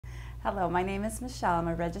Hello, my name is Michelle. I'm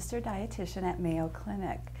a registered dietitian at Mayo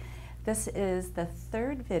Clinic. This is the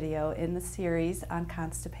third video in the series on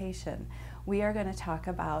constipation. We are going to talk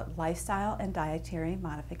about lifestyle and dietary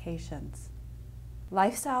modifications.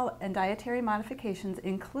 Lifestyle and dietary modifications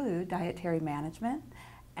include dietary management,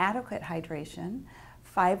 adequate hydration,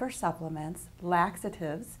 fiber supplements,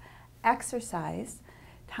 laxatives, exercise,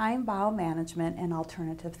 time bowel management, and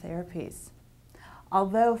alternative therapies.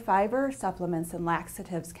 Although fiber supplements and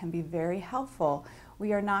laxatives can be very helpful,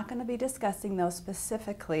 we are not going to be discussing those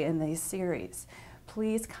specifically in these series.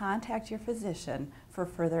 Please contact your physician for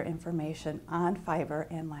further information on fiber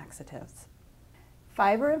and laxatives.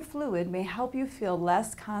 Fiber and fluid may help you feel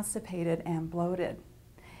less constipated and bloated.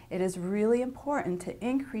 It is really important to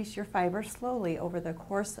increase your fiber slowly over the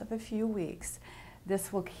course of a few weeks.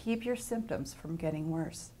 This will keep your symptoms from getting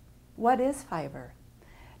worse. What is fiber?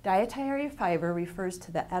 Dietary fiber refers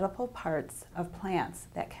to the edible parts of plants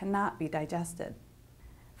that cannot be digested.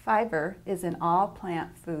 Fiber is in all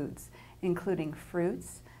plant foods, including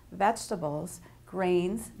fruits, vegetables,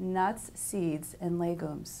 grains, nuts, seeds, and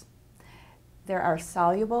legumes. There are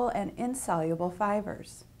soluble and insoluble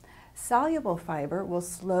fibers. Soluble fiber will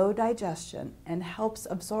slow digestion and helps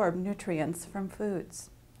absorb nutrients from foods.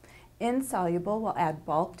 Insoluble will add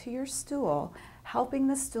bulk to your stool, helping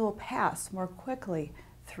the stool pass more quickly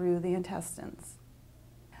through the intestines.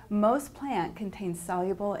 Most plant contains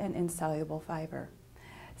soluble and insoluble fiber.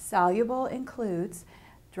 Soluble includes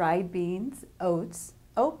dried beans, oats,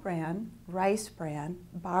 oat bran, rice bran,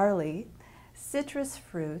 barley, citrus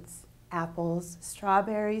fruits, apples,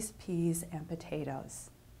 strawberries, peas, and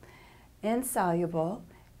potatoes. Insoluble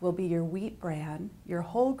will be your wheat bran, your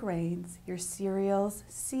whole grains, your cereals,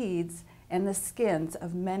 seeds, and the skins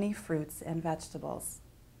of many fruits and vegetables.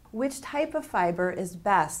 Which type of fiber is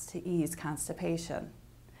best to ease constipation?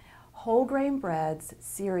 Whole grain breads,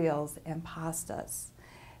 cereals, and pastas.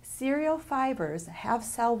 Cereal fibers have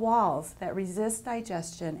cell walls that resist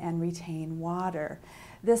digestion and retain water.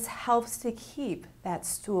 This helps to keep that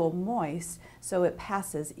stool moist so it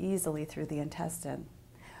passes easily through the intestine.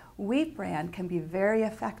 Wheat bran can be very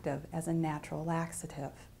effective as a natural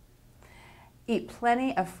laxative. Eat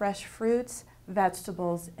plenty of fresh fruits,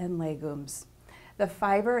 vegetables, and legumes. The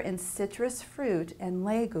fiber in citrus fruit and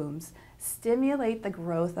legumes stimulate the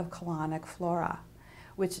growth of colonic flora,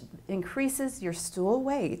 which increases your stool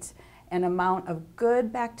weight and amount of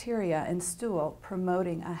good bacteria in stool,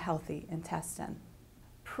 promoting a healthy intestine.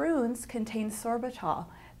 Prunes contain sorbitol.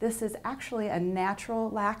 This is actually a natural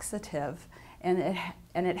laxative, and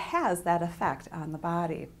it has that effect on the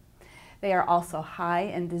body. They are also high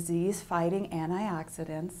in disease-fighting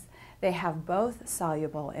antioxidants. They have both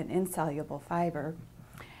soluble and insoluble fiber,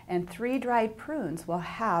 and 3 dried prunes will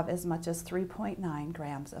have as much as 3.9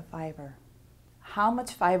 grams of fiber. How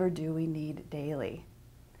much fiber do we need daily?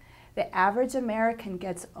 The average American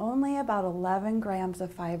gets only about 11 grams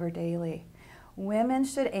of fiber daily. Women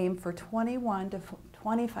should aim for 21 to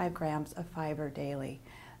 25 grams of fiber daily.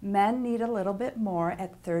 Men need a little bit more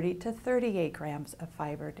at 30 to 38 grams of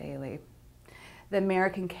fiber daily. The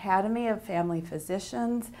American Academy of Family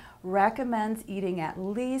Physicians recommends eating at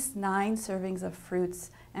least 9 servings of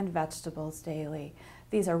fruits and vegetables daily.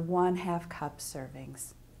 These are 1/2 cup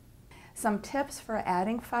servings. Some tips for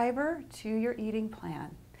adding fiber to your eating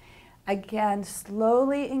plan. Again,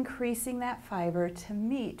 slowly increasing that fiber to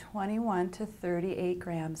meet 21 to 38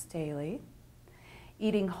 grams daily.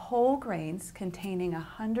 Eating whole grains containing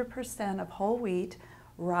 100% of whole wheat,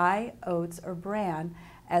 rye, oats, or bran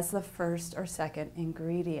as the first or second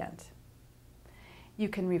ingredient. You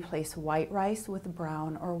can replace white rice with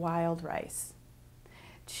brown or wild rice.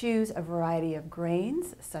 Choose a variety of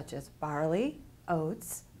grains such as barley,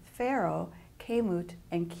 oats, farro, kamut,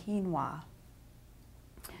 and quinoa.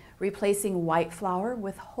 Replacing white flour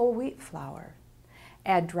with whole wheat flour.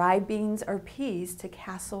 Add dried beans or peas to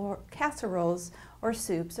casseroles or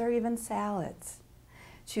soups or even salads.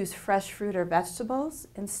 Choose fresh fruit or vegetables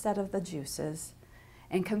instead of the juices.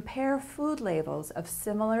 And compare food labels of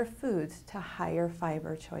similar foods to higher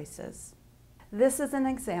fiber choices. This is an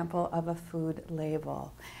example of a food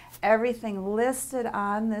label. Everything listed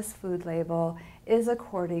on this food label is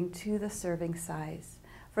according to the serving size.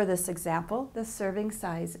 For this example, the serving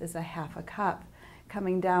size is 1/2 cup.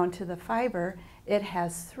 Coming down to the fiber, it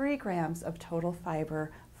has 3 grams of total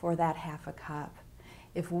fiber for that 1/2 cup.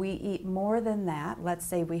 If we eat more than that, let's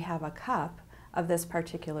say we have a cup of this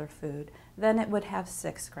particular food, then it would have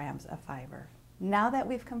 6 grams of fiber. Now that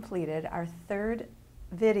we've completed our third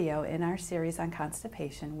video in our series on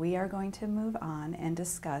constipation, we are going to move on and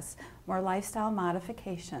discuss more lifestyle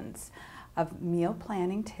modifications of meal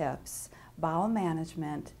planning tips, bowel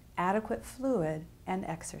management, adequate fluid, and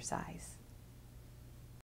exercise.